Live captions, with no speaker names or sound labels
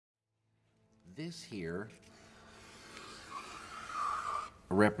This here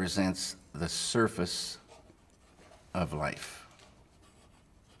represents the surface of life.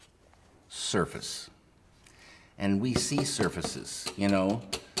 Surface. And we see surfaces, you know,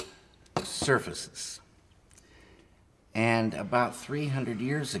 surfaces. And about 300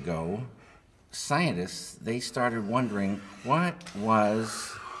 years ago, scientists, they started wondering what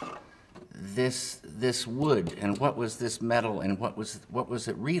was this wood and what was this metal and what was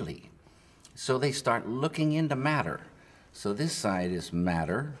it really? So they start looking into matter. So this side is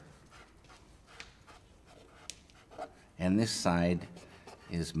matter, and this side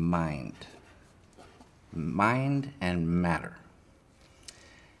is mind. Mind and matter.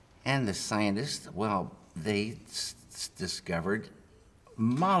 And the scientists, well, they discovered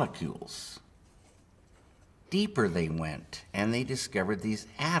molecules. Deeper they went, and they discovered these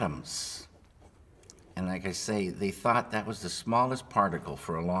atoms. And like I say, they thought that was the smallest particle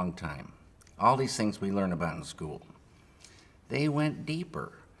for a long time. All these things we learn about in school. They went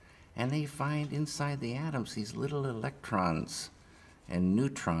deeper, and they find inside the atoms these little electrons and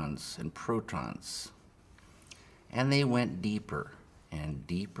neutrons and protons. And they went deeper and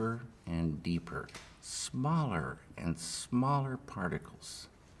deeper and deeper, smaller and smaller particles,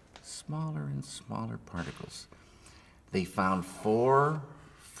 smaller and smaller particles. They found 4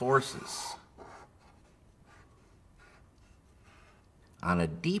 forces. On a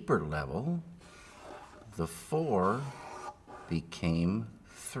deeper level, the 4 became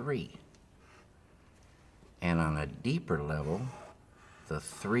 3. And on a deeper level, the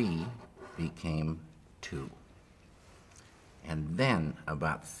 3 became 2. And then,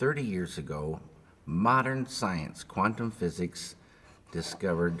 about 30 years ago, modern science, quantum physics,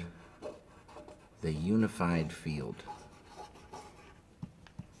 discovered the unified field.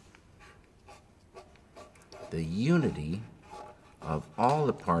 The unity of all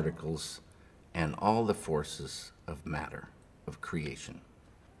the particles and all the forces of matter, of creation.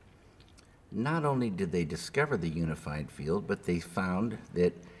 Not only did they discover the unified field, but they found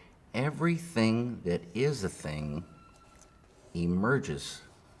that everything that is a thing emerges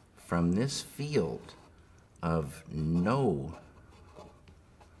from this field of no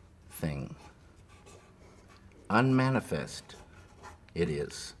thing. Unmanifest it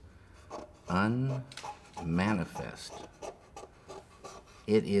is. Unmanifest.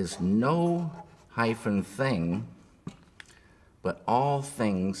 It is no hyphen thing, but all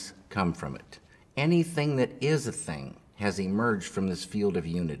things come from it. Anything that is a thing has emerged from this field of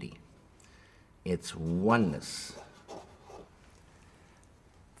unity. It's oneness.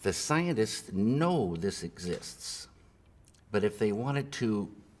 The scientists know this exists, but if they wanted to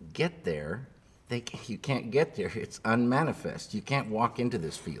get there, you can't get there. It's unmanifest. You can't walk into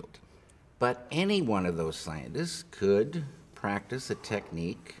this field. But any one of those scientists could practice a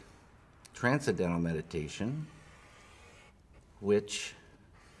technique, transcendental meditation, which,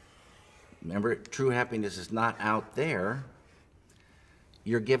 remember, true happiness is not out there.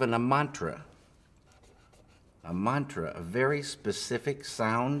 You're given a mantra, a very specific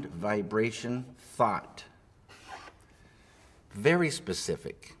sound, vibration, thought. Very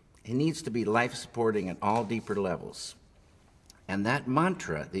specific. It needs to be life-supporting at all deeper levels. And that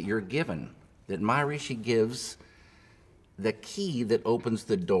mantra that you're given, that Maharishi gives, the key that opens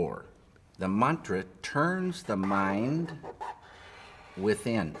the door. The mantra turns the mind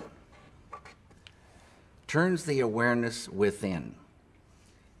within, turns the awareness within,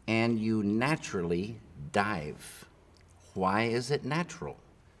 and you naturally dive. Why is it natural?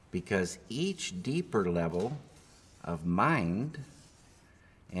 Because each deeper level of mind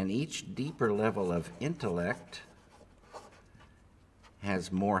and each deeper level of intellect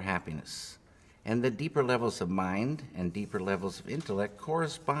has more happiness. And the deeper levels of mind and deeper levels of intellect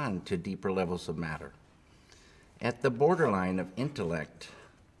correspond to deeper levels of matter. At the borderline of intellect,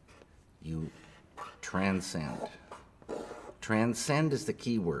 you transcend. Transcend is the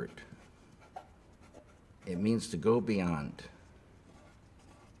key word. It means to go beyond.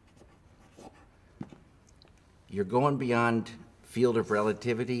 You're going beyond field of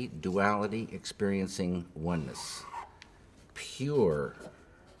relativity, duality, experiencing oneness. Pure,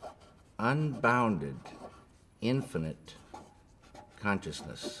 unbounded, infinite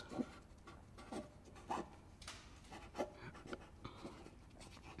consciousness.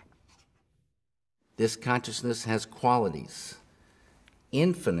 This consciousness has qualities: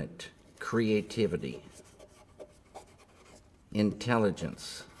 infinite creativity,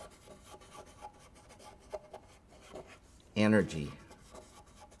 intelligence, energy,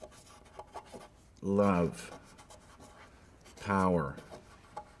 love, power,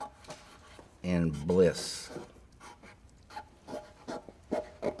 and bliss.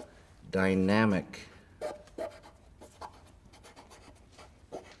 dynamic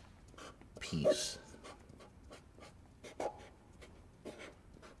peace.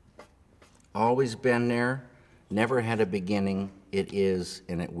 Always been there, never had a beginning, it is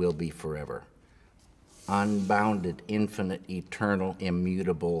and it will be forever. Unbounded, infinite, eternal,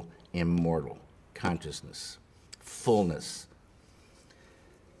 immutable, immortal consciousness, fullness.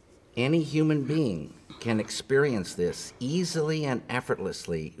 Any human being can experience this easily and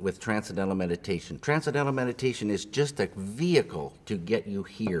effortlessly with Transcendental meditation. Transcendental meditation is just a vehicle to get you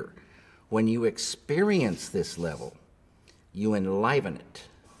here. When you experience this level, you enliven it,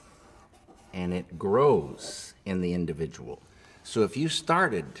 and it grows in the individual. So if you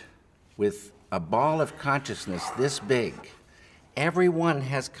started with a ball of consciousness this big, everyone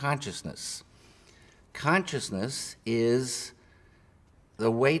has consciousness. Consciousness is the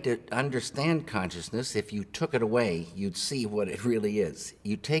way to understand consciousness. If you took it away, you'd see what it really is.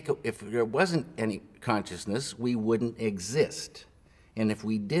 If there wasn't any consciousness, we wouldn't exist. And if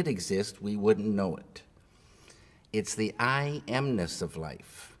we did exist, we wouldn't know it. It's the I amness of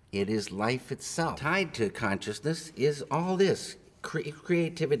life. It is life itself. Tied to consciousness is all this: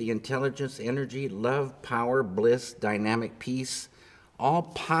 creativity, intelligence, energy, love, power, bliss, dynamic peace, all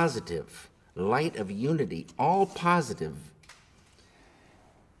positive, light of unity, all positive.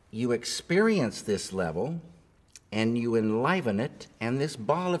 You experience this level and you enliven it, and this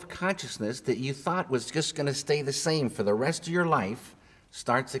ball of consciousness that you thought was just going to stay the same for the rest of your life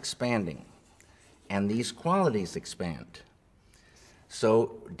starts expanding, and these qualities expand.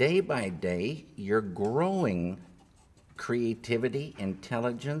 So day by day, you're growing creativity,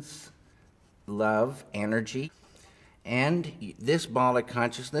 intelligence, love, energy, and this ball of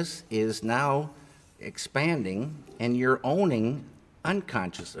consciousness is now expanding, and you're owning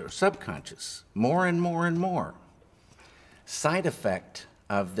unconscious or subconscious more and more and more. Side effect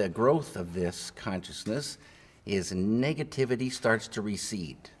of the growth of this consciousness is negativity starts to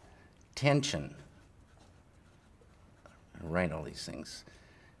recede, tension, I write all these things,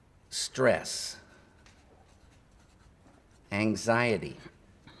 stress, anxiety,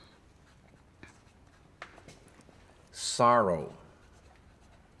 sorrow,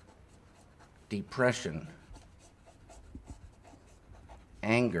 depression,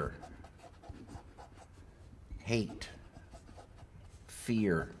 anger, hate,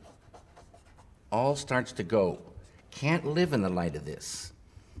 fear, all starts to go. Can't live in the light of this.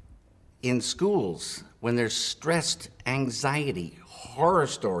 In schools, when there's stressed anxiety, horror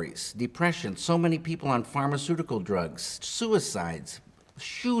stories, depression, so many people on pharmaceutical drugs, suicides,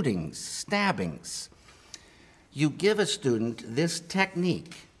 shootings, stabbings, you give a student this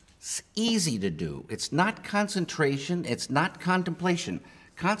technique. It's easy to do. It's not concentration, it's not contemplation.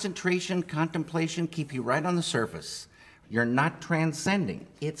 Concentration, contemplation keep you right on the surface. You're not transcending.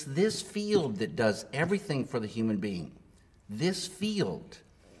 It's this field that does everything for the human being. This field.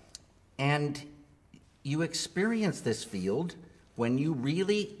 And you experience this field when you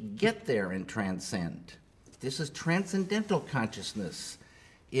really get there and transcend. This is transcendental consciousness.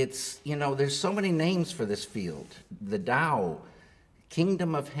 It's, there's so many names for this field. The Tao,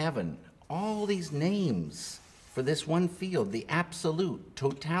 Kingdom of Heaven, all these names for this one field, the absolute,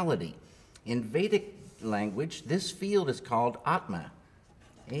 totality. In Vedic language, this field is called Atma.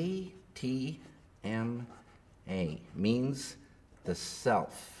 A-T-M-A, means the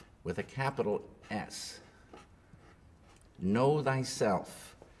self, with a capital S. Know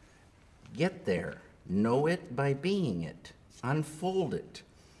thyself. Get there. Know it by being it. Unfold it.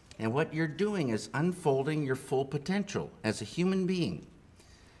 And what you're doing is unfolding your full potential as a human being.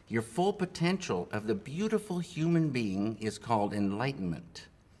 Your full potential of the beautiful human being is called enlightenment.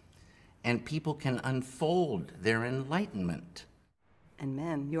 And people can unfold their enlightenment. And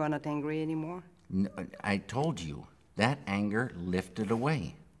man, you are not angry anymore? No, I told you, that anger lifted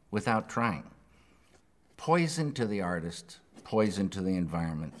away without trying. Poison to the artist, poison to the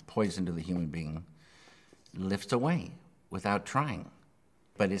environment, poison to the human being, lifts away without trying.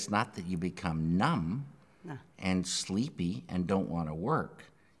 But it's not that you become numb and sleepy and don't want to work.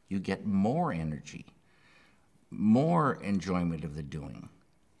 You get more energy, more enjoyment of the doing.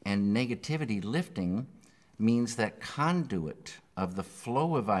 And negativity lifting means that conduit of the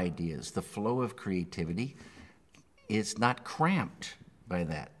flow of ideas, the flow of creativity, is not cramped by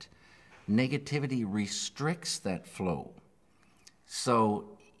that. Negativity restricts that flow.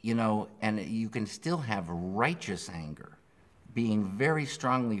 So, and you can still have righteous anger, being very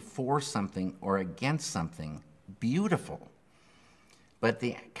strongly for something or against something, beautiful. But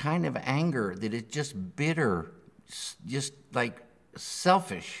the kind of anger that is just bitter, just like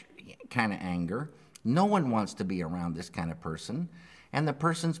selfish kind of anger, no one wants to be around this kind of person. and the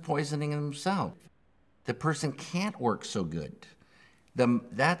person's poisoning himself. The person can't work so good.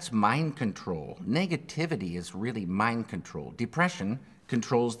 That's mind control. Negativity is really mind control. Depression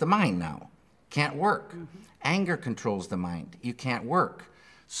controls the mind now. Can't work. Anger controls the mind. You can't work.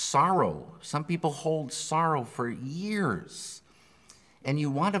 Sorrow. Some people hold sorrow for years. And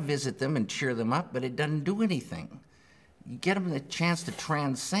you want to visit them and cheer them up, but it doesn't do anything. You get them the chance to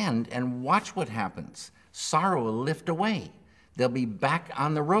transcend and watch what happens. Sorrow will lift away. They'll be back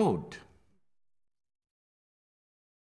on the road.